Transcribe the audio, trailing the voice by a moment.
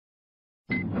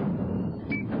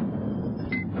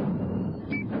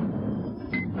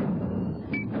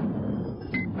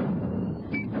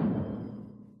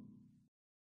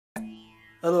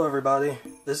Hello everybody,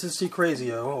 this is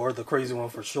TKrazyO, or the crazy one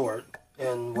for short,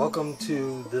 and welcome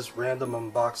to this random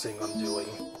unboxing I'm doing.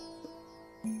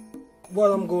 What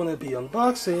I'm going to be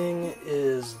unboxing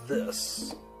is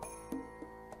this.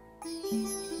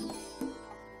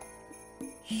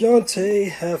 Shantae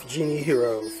Half-Genie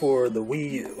Hero for the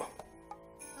Wii U.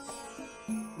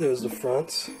 There's the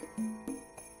front.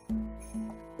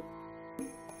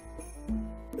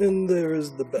 And there's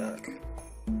the back.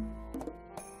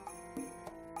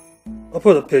 I'll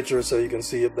put a picture so you can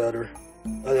see it better.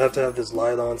 I have to have this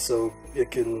light on so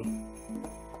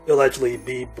it'll actually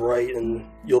be bright and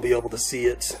you'll be able to see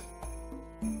it.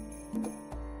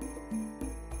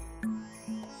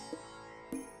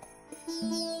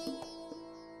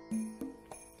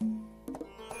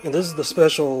 And this is the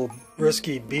special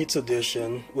Risky Beats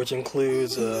edition, which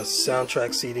includes a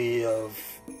soundtrack CD of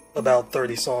about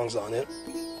 30 songs on it.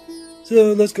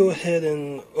 So let's go ahead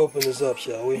and open this up,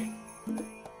 shall we?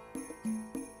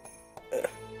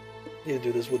 Need to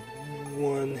do this with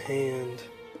one hand.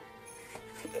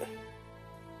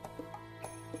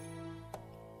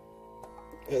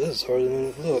 Yeah, this is harder than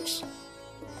it looks.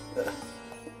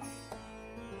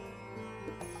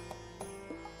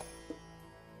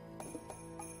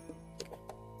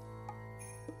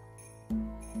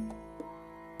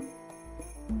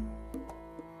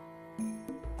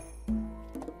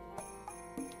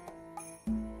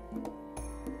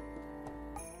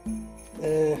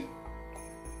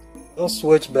 I'll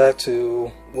switch back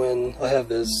to when I have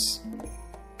this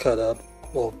cut up.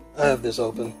 Well, I have this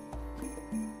open.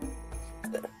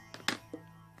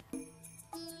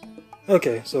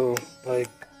 Okay, so I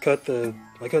cut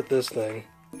this thing.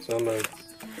 So I'm gonna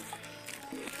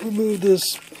remove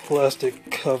this plastic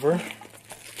cover.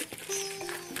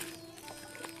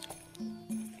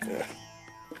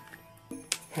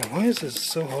 Why is this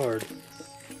so hard?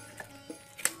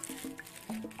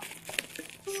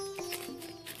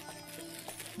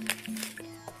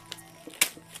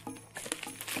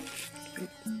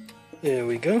 There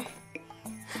we go.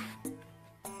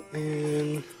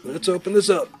 And let's open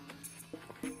this up.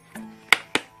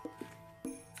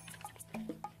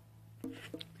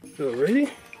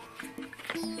 Alrighty.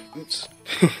 Oops.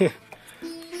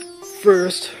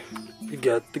 First, you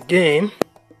got the game.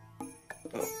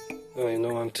 Oh, I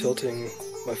know I'm tilting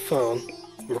my phone.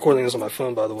 I'm recording this on my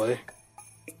phone, by the way.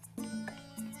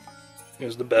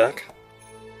 Here's the back.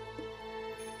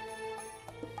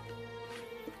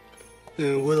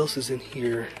 What else is in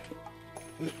here?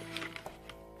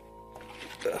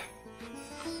 There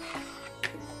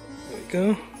we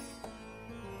go.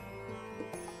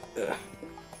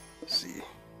 Let's see.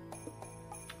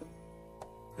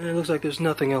 And it looks like there's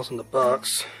nothing else in the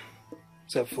box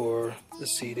except for the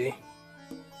CD.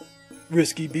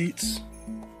 Risky Beats.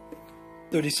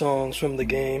 30 songs from the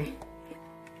game.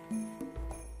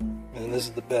 And this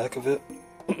is the back of it.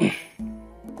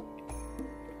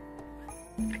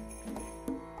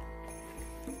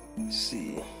 Let's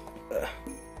see. Let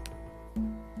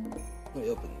me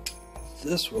open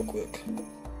this real quick.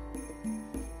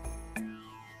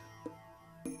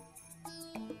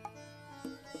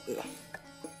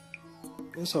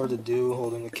 It's hard to do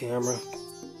holding the camera.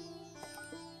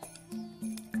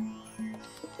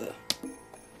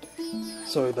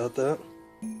 Sorry about that.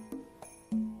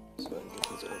 So I can get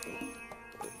this open.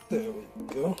 There we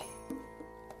go.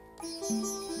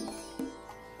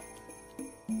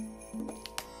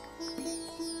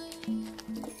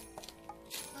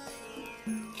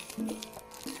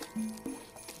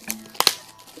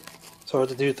 It's hard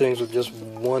to do things with just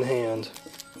one hand.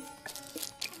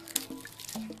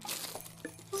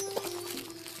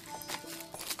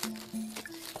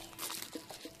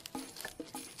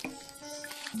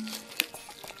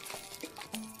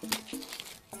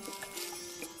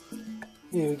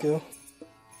 Here we go.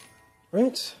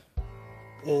 Right.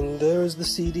 And there's the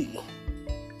CD.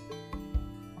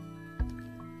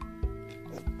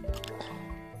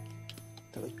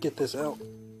 Gotta get this out.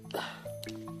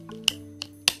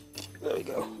 There we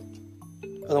go.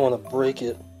 I don't want to break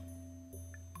it.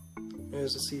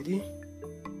 There's the CD.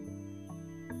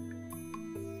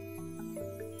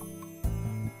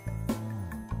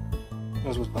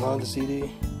 There's what's behind the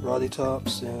CD. Roddy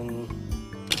Tops and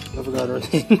I forgot her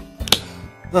name.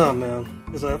 Oh man,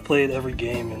 because I've played every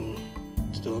game and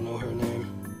still know her name.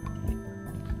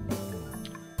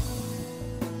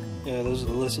 Yeah, those are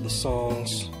the list of the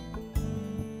songs.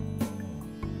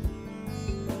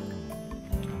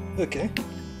 Okay,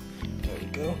 there we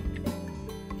go.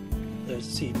 There's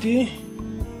the CD,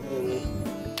 and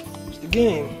there's the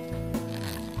game.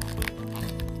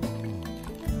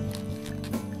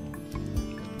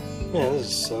 Man, this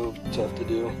is so tough to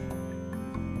do.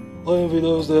 I envy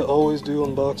those that always do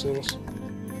unboxings.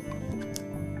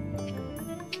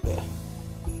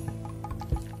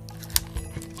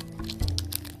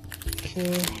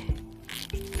 Okay.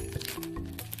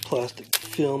 Plastic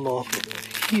film off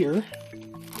of here.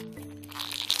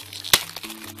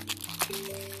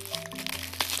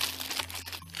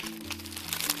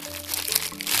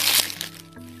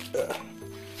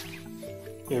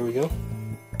 Here we go.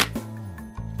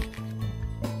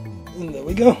 And there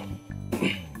we go.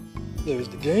 There's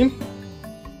the game.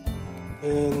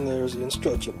 And there's the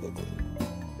instruction booklet.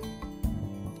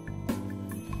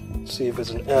 Let's see if it's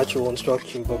an actual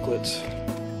instruction booklet.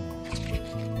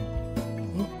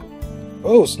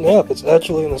 Oh snap, it's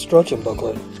actually an instruction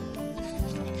booklet.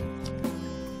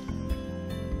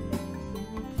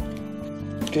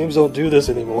 Games don't do this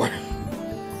anymore.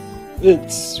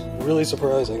 It's really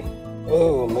surprising.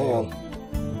 Oh man.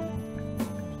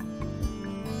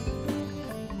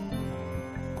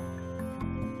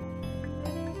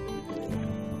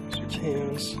 Switch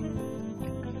hands.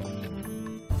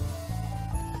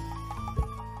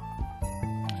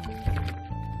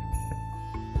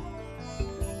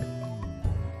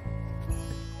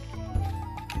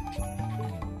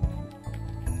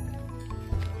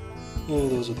 Oh,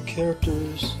 those are the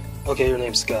characters. Okay, your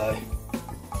name's Sky.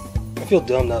 I feel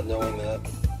dumb not knowing that.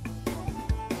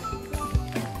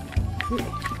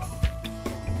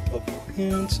 Couple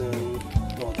hints and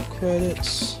all the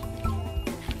credits.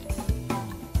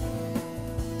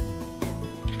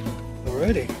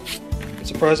 Alrighty. I'm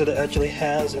surprised that it actually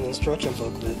has an instruction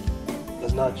booklet.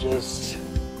 It's not just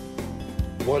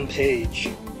one page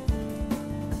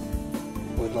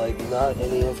with like not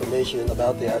any information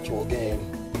about the actual game.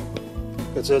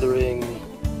 Considering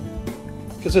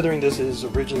this is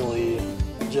originally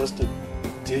just a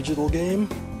digital game,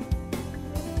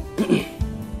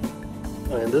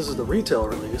 and this is the retail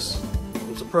release,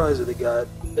 I'm surprised that it got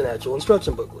an actual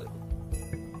instruction booklet.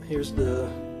 Here's the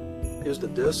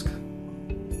disc.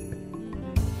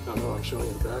 Oh no, I'm showing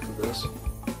you the back of this.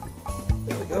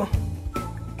 There we go.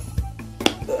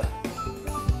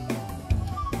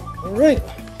 Alright,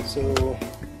 so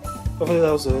hopefully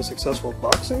that was a successful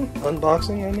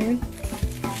unboxing, I mean.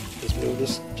 Let's move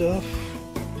this stuff.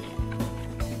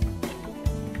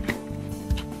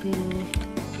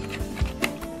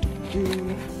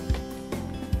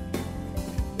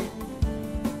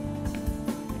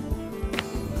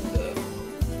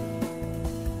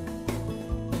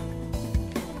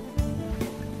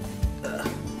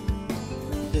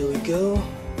 There we go.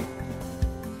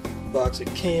 Box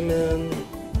it came in,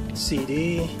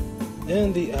 CD,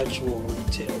 and the actual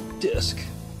retail disc.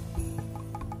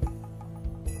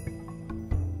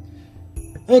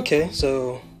 Okay,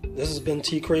 so this has been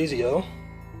TKrazyO,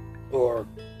 or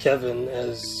Kevin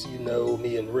as you know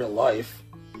me in real life,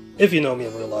 if you know me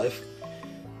in real life,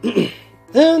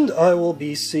 and I will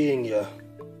be seeing ya.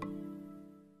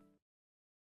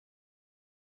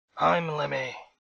 I'm Lemmy.